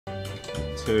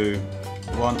2,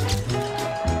 1.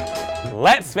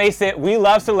 Let's face it, we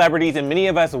love celebrities and many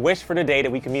of us wish for the day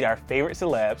that we can meet our favorite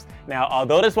celebs. Now,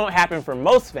 although this won't happen for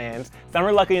most fans, some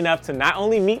are lucky enough to not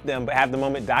only meet them, but have the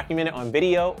moment documented on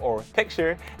video or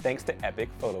picture thanks to EPIC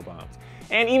Photobombs.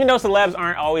 And even though celebs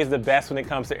aren't always the best when it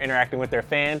comes to interacting with their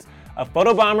fans, a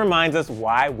photobomb reminds us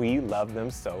why we love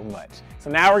them so much. So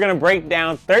now we're gonna break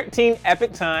down 13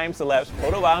 EPIC Times Celebs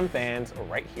Photobomb fans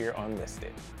right here on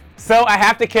Listed. So I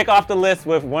have to kick off the list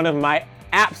with one of my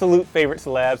absolute favorite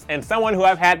celebs and someone who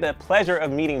I've had the pleasure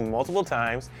of meeting multiple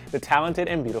times, the talented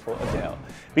and beautiful Adele.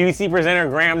 BBC presenter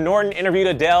Graham Norton interviewed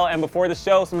Adele, and before the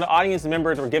show, some of the audience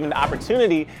members were given the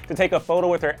opportunity to take a photo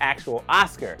with her actual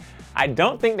Oscar. I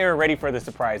don't think they were ready for the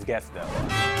surprise guest though.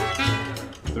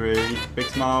 3, big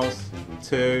smiles,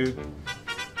 2,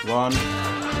 1.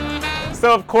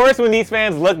 So of course, when these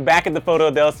fans look back at the photo,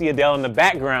 they'll see Adele in the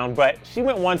background, but she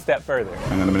went one step further.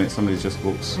 Hang on a minute, somebody's just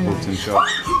walked in shot.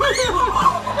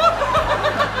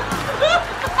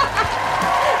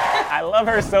 I love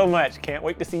her so much. Can't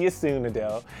wait to see you soon,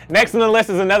 Adele. Next on the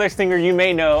list is another singer you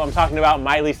may know. I'm talking about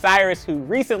Miley Cyrus, who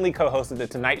recently co-hosted The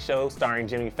Tonight Show starring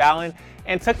Jimmy Fallon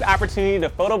and took the opportunity to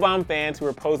photobomb fans who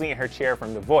were posing in her chair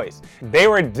from The Voice. They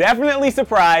were definitely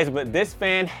surprised, but this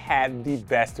fan had the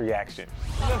best reaction.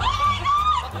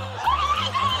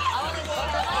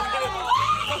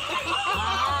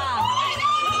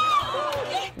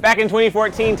 Back in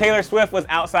 2014, Taylor Swift was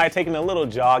outside taking a little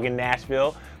jog in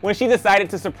Nashville when she decided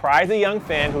to surprise a young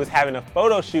fan who was having a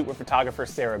photo shoot with photographer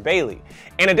Sarah Bailey.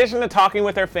 In addition to talking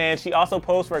with her fans, she also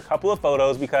posed for a couple of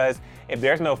photos because if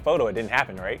there's no photo, it didn't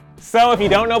happen, right? So if you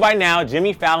don't know by now,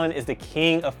 Jimmy Fallon is the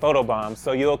king of photobombs,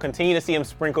 so you'll continue to see him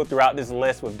sprinkled throughout this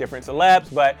list with different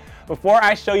celebs, but before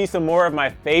I show you some more of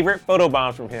my favorite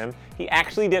photobombs from him, he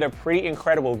actually did a pretty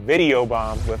incredible video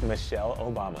bomb with Michelle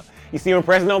Obama. You see, when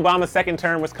President Obama's second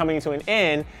term was coming to an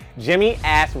end, Jimmy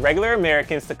asked regular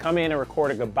Americans to come in and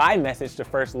record a goodbye message to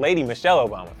First Lady Michelle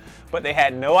Obama. But they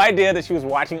had no idea that she was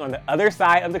watching on the other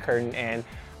side of the curtain, and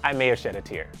I may have shed a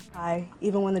tear. Hi,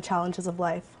 even when the challenges of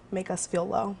life make us feel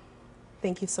low.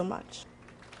 Thank you so much.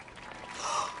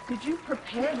 Did you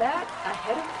prepare that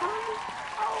ahead of time?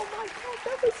 Oh my God,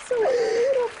 that was so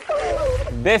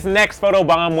beautiful. This next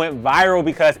photobomb went viral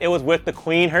because it was with the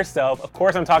Queen herself. Of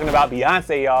course, I'm talking about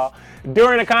Beyonce, y'all.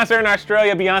 During a concert in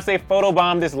Australia, Beyonce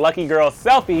photobombed this lucky girl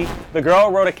selfie. The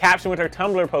girl wrote a caption with her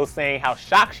Tumblr post saying how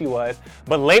shocked she was,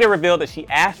 but later revealed that she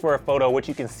asked for a photo, which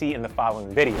you can see in the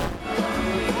following video.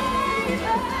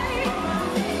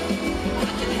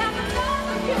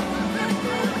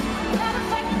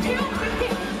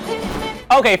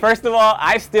 Okay, first of all,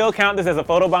 I still count this as a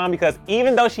photobomb because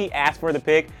even though she asked for the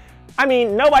pic, I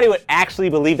mean, nobody would actually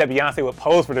believe that Beyonce would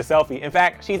pose for the selfie. In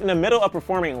fact, she's in the middle of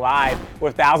performing live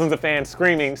with thousands of fans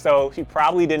screaming, so she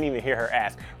probably didn't even hear her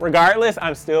ask. Regardless,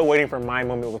 I'm still waiting for my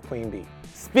moment with Queen Bee.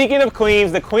 Speaking of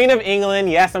queens, the Queen of England,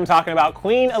 yes, I'm talking about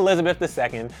Queen Elizabeth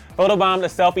II, photobombed a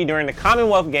selfie during the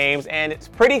Commonwealth Games, and it's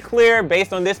pretty clear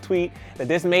based on this tweet that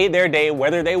this made their day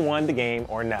whether they won the game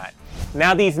or not.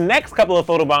 Now these next couple of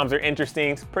photobombs are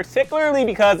interesting, particularly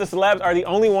because the celebs are the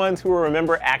only ones who will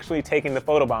remember actually taking the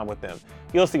photobomb with them.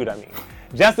 You'll see what I mean.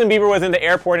 Justin Bieber was in the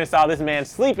airport and saw this man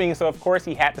sleeping, so of course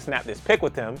he had to snap this pic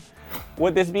with him.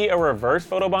 Would this be a reverse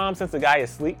photobomb since the guy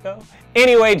is asleep though?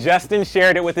 Anyway, Justin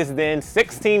shared it with his then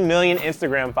 16 million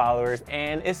Instagram followers,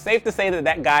 and it's safe to say that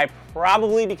that guy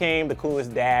probably became the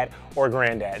coolest dad or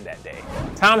granddad that day.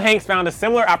 Tom Hanks found a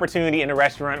similar opportunity in a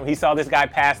restaurant when he saw this guy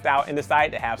passed out and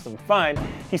decided to have some fun.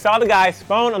 He saw the guy's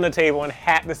phone on the table and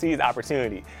had to seize the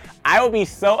opportunity. I would be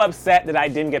so upset that I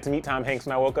didn't get to meet Tom Hanks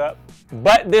when I woke up.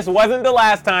 But this wasn't the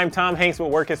last time Tom Hanks would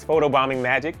work his photobombing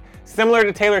magic. Similar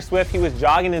to Taylor Swift, he was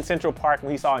jogging in Central Park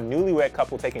when he saw a newlywed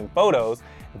couple taking photos.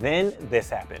 Then this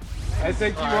happened. I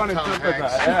think you want to jump with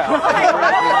that.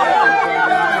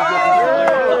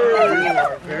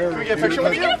 Can we get a picture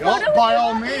with you? By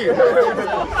all means.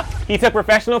 He took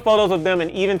professional photos of them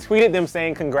and even tweeted them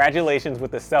saying congratulations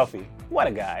with a selfie. What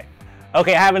a guy.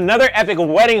 Okay, I have another epic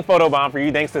wedding photobomb for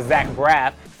you thanks to Zach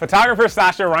Braff. Photographer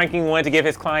Sasha Rankin wanted to give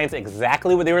his clients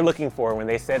exactly what they were looking for when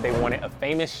they said they wanted a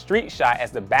famous street shot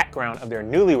as the background of their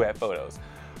newlywed photos.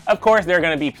 Of course, there are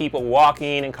going to be people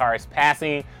walking and cars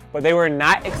passing, but they were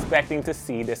not expecting to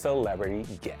see the celebrity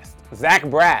guest, Zach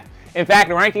Braff. In fact,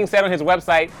 Rankin said on his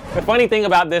website, the funny thing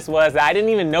about this was that I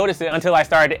didn't even notice it until I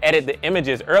started to edit the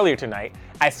images earlier tonight.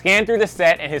 I scanned through the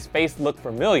set and his face looked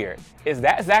familiar. Is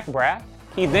that Zach Braff?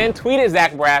 He then tweeted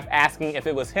Zach Braff asking if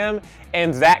it was him,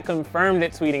 and Zach confirmed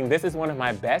it, tweeting, "This is one of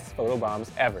my best photobombs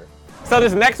ever." So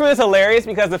this next one is hilarious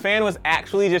because the fan was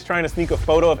actually just trying to sneak a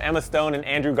photo of Emma Stone and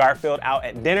Andrew Garfield out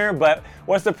at dinner, but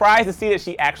was surprised to see that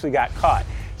she actually got caught.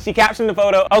 She captioned the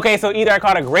photo, "Okay, so either I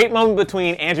caught a great moment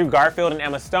between Andrew Garfield and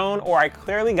Emma Stone, or I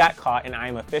clearly got caught and I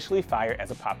am officially fired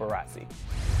as a paparazzi."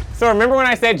 So remember when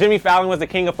I said Jimmy Fallon was the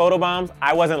king of photobombs?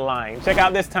 I wasn't lying. Check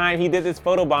out this time he did this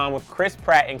photobomb with Chris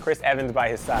Pratt and Chris Evans by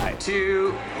his side.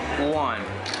 2, 1.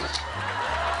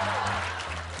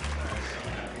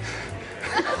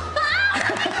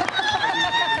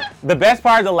 The best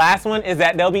part of the last one is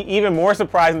that they'll be even more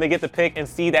surprised when they get the pic and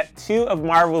see that 2 of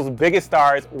Marvel's biggest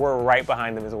stars were right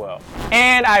behind them as well.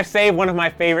 And I've saved one of my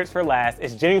favorites for last.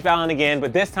 It's Jimmy Fallon again,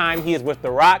 but this time he is with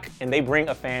The Rock and they bring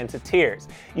a fan to tears.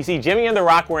 You see Jimmy and The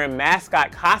Rock wearing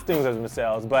mascot costumes of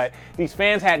themselves, but these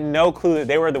fans had no clue that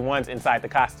they were the ones inside the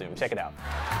costume. Check it out.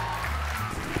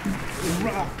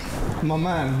 Rock, my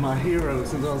man, my hero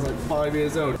since I was like 5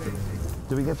 years old.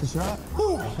 Did we get the shot?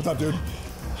 Woo. What's up, dude?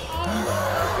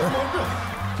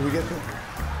 Did we get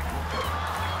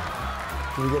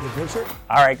the picture?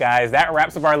 All right, guys, that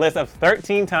wraps up our list of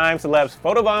 13 Times Celebs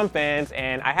Photobomb fans,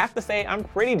 and I have to say I'm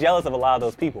pretty jealous of a lot of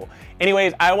those people.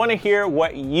 Anyways, I want to hear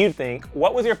what you think.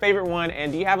 What was your favorite one,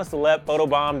 and do you have a celeb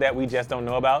photobomb that we just don't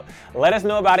know about? Let us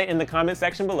know about it in the comment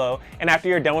section below, and after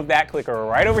you're done with that, click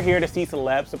right over here to see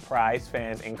celeb surprise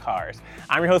fans in cars.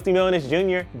 I'm your host, Emilianus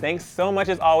Jr. Thanks so much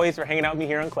as always for hanging out with me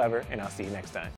here on Clevver, and I'll see you next time.